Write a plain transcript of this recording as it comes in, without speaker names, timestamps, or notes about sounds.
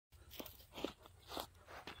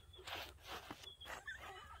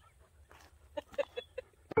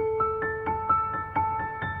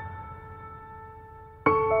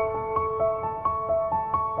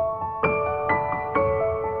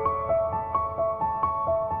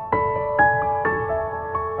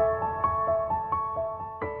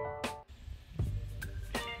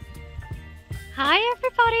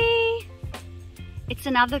It's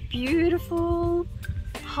another beautiful,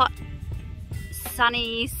 hot,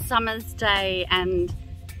 sunny summer's day, and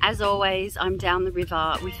as always, I'm down the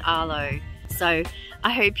river with Arlo. So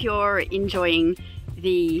I hope you're enjoying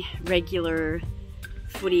the regular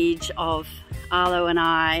footage of Arlo and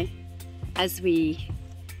I as we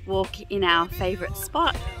walk in our favourite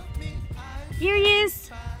spot. Here he is!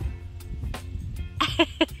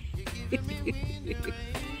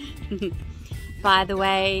 By the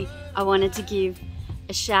way, I wanted to give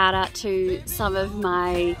a shout out to some of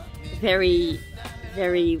my very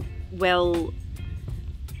well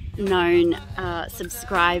known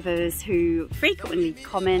subscribers who frequently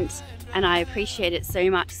comment, and I appreciate it so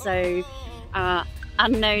much. So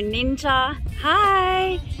Unknown Ninja,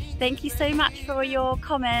 hi! Thank you so much for your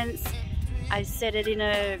comments. I said it in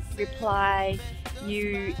a reply.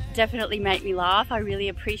 You definitely make me laugh. I really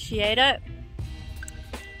appreciate it.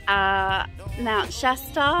 Mount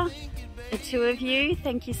Shasta, the two of you,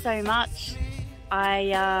 thank you so much.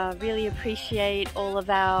 I really appreciate all of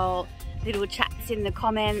our little chats in the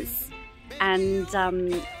comments, and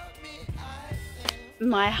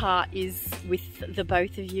my heart is with the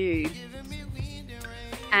both of you.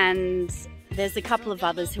 And there's a couple of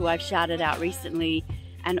others who I've shouted out recently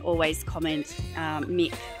and always comment.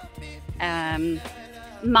 Mick,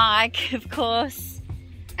 Mike, of course,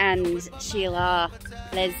 and Sheila,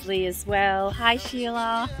 Leslie as well. Hi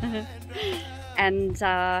Sheila. And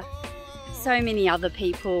so many other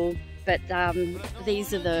people, but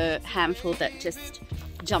these are the handful that just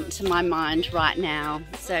jumped to my mind right now.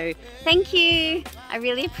 So thank you. I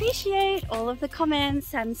really appreciate all of the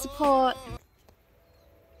comments and support.